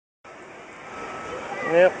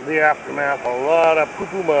Yep, the aftermath. A lot of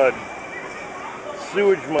poo-poo mud.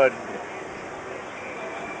 Sewage mud.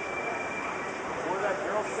 Where that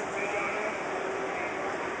girl sits right down there?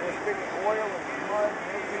 There's big oil and mud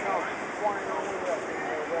and everything else flying all over that thing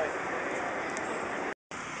the other day.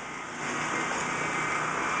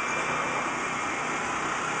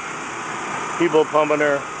 People pumping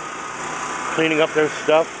their, cleaning up their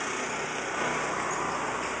stuff.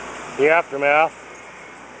 The aftermath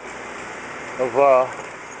of the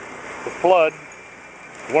flood.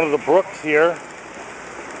 One of the brooks here.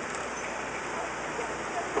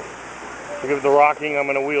 Forgive the rocking, I'm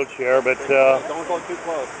in a wheelchair, but Don't go too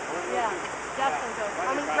close. Yeah, definitely go.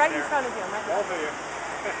 I mean, right in front of you. Right Both of you.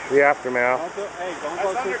 the aftermath. Don't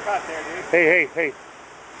go too undercut there, dude. Hey.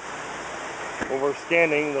 Where we're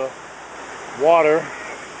standing, the water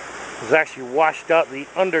has actually washed out the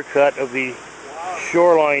undercut of the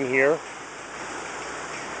shoreline here.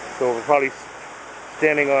 So we're probably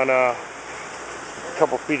standing on a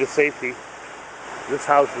couple feet of safety. This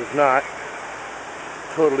house is not.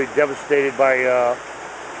 Totally devastated by the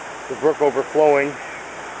brook overflowing.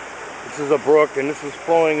 This is a brook, and this is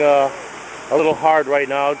flowing a little hard right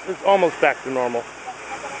now. It's almost back to normal.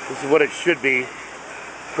 This is what it should be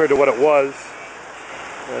compared to what it was.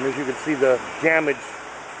 And as you can see, the damage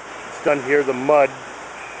it's done here, the mud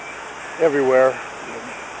everywhere.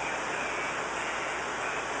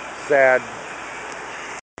 Sad.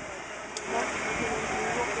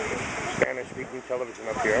 Spanish-speaking television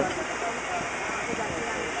up here.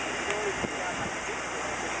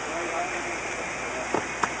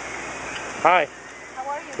 Hi. How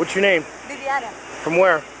are you? What's your name? Viviana. From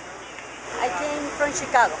where? I came from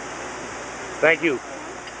Chicago. Thank you.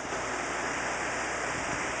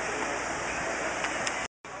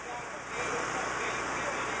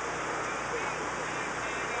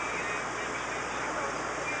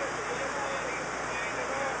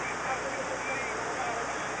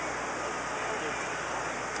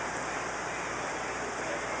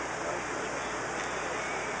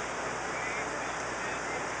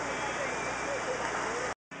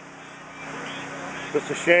 Just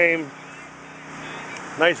a shame.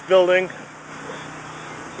 Nice building.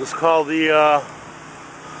 It's called the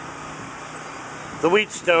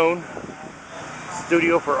Wheatstone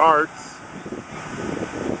Studio for Arts.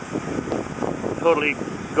 Totally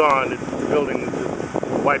gone. The building is just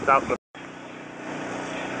wiped out.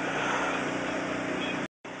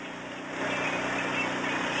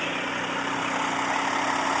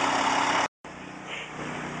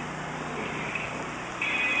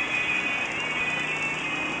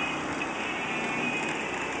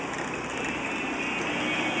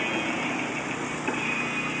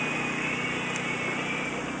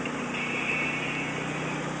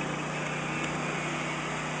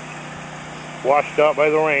 Washed out by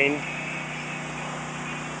the rain.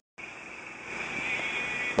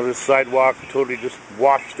 This sidewalk totally just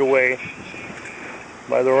washed away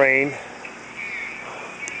by the rain.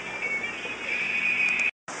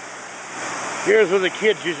 Here's where the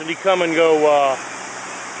kids usually come and go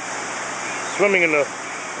swimming in the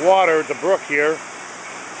water at the brook here.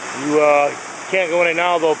 You can't go in it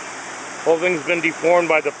now, though. The whole thing's been deformed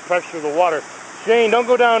by the pressure of the water. Shane, don't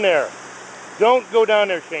go down there. Don't go down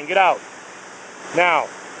there, Shane. Get out. Now.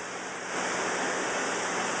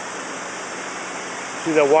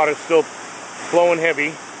 See that water's still flowing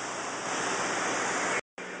heavy.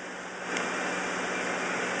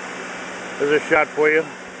 There's a shot for you.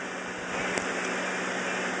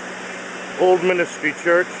 Old Ministry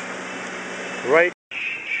Church. Right.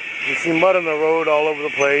 You see mud on the road all over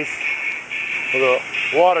the place. The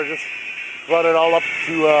water just flooded all up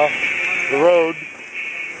to the road.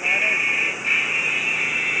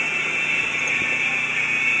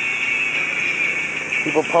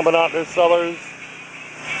 People pumping out their cellars.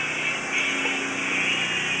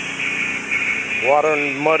 Water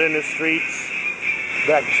and mud in the streets.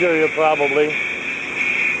 Bacteria probably.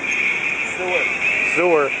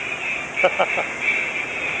 Sewer. A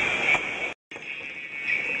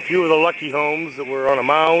few of the lucky homes that were on a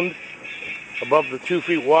mound above the 2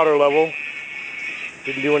 feet water level.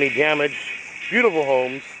 Didn't do any damage. Beautiful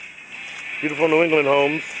homes. Beautiful New England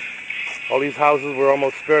homes. All these houses were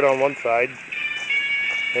almost spared on one side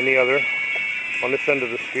and the other on this end of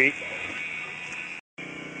the street.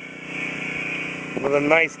 One of the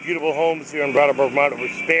nice, beautiful homes here in Brattleboro, Vermont were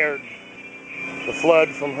spared the flood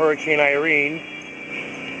from Hurricane Irene.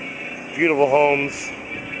 Beautiful homes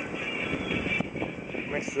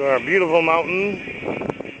next to our beautiful mountain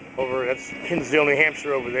over, that's Kinsdale, New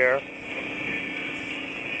Hampshire over there.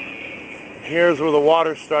 Here's where the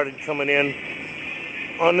water started coming in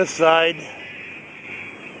on this side.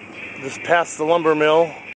 just past the lumber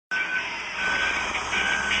mill.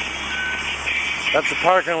 That's the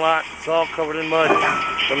parking lot. It's all covered in mud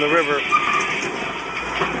from the river.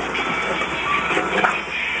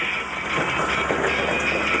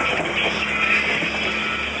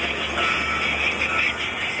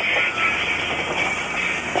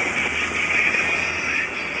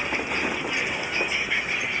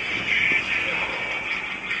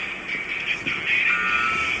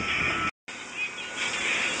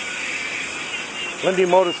 Lindy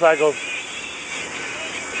Motorcycles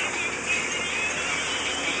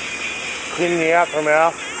cleaning the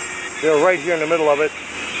aftermath. They're right here in the middle of it.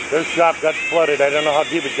 Their shop got flooded. I don't know how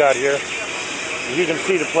deep it got here. As you can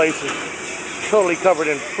see, the place is totally covered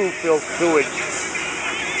in poo-filled sewage.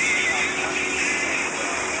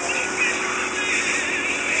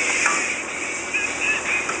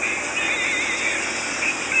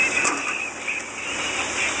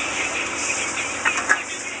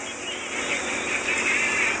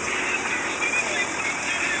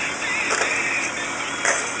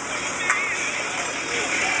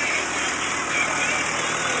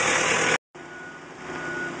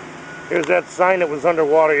 Here's that sign that was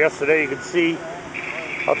underwater yesterday. You can see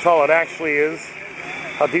how tall it actually is,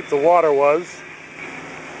 how deep the water was.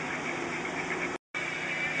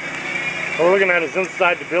 What we're looking at is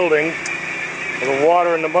inside the building, where the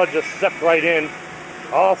water and the mud just seeped right in,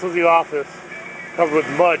 all through the office, covered with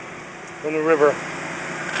mud from the river.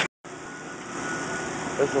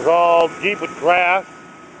 This was all deep with grass.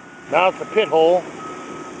 Now it's a pit hole.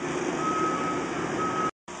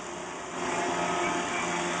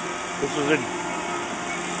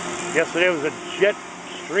 Yesterday was a jet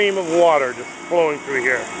stream of water just flowing through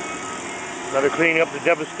here. Now they're cleaning up the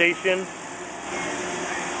devastation.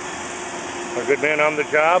 A good man on the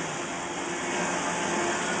job.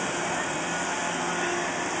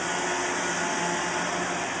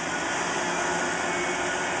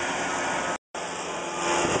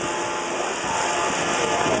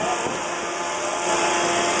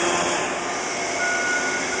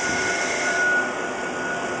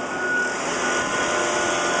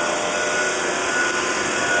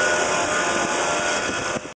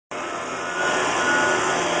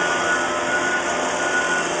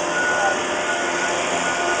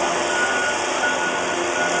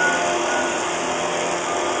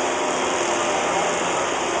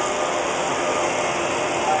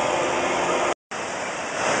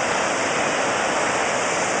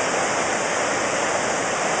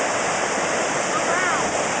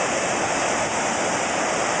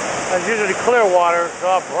 It's usually clear water. It's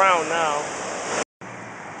all brown now.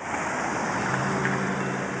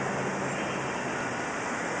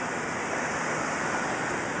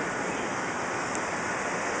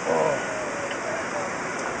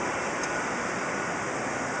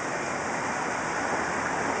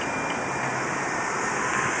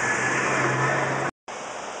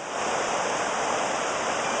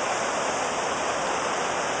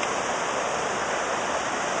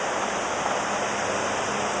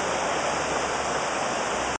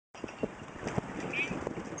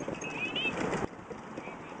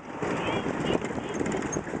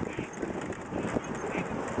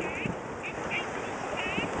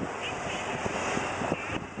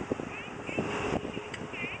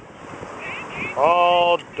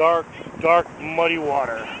 All dark, dark, muddy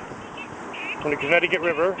water from the Connecticut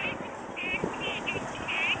River.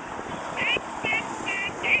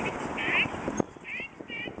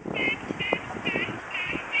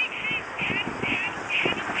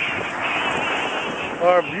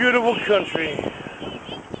 Our beautiful country,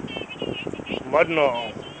 mud and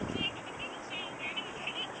all.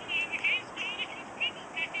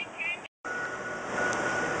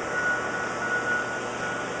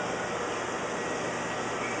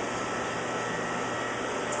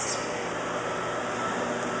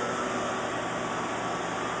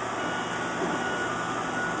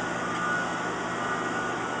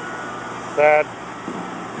 Sad.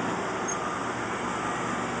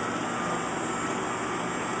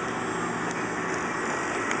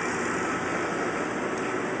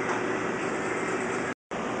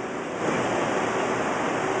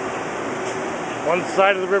 One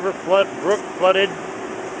side of the river brook flooded, the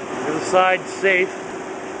other side safe.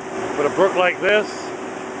 But a brook like this,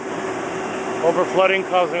 over flooding,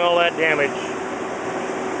 causing all that damage.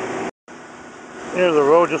 Here's the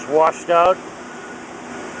road just washed out.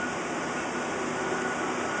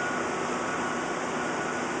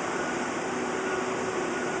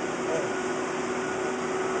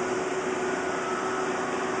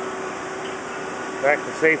 Back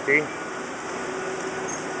to safety.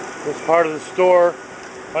 This part of the store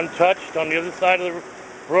untouched. On the other side of the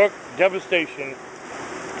brook, devastation.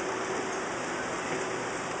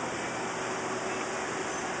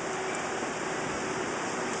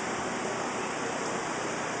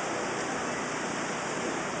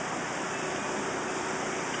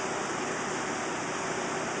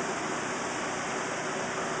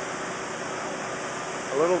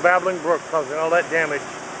 little babbling brook causing all that damage.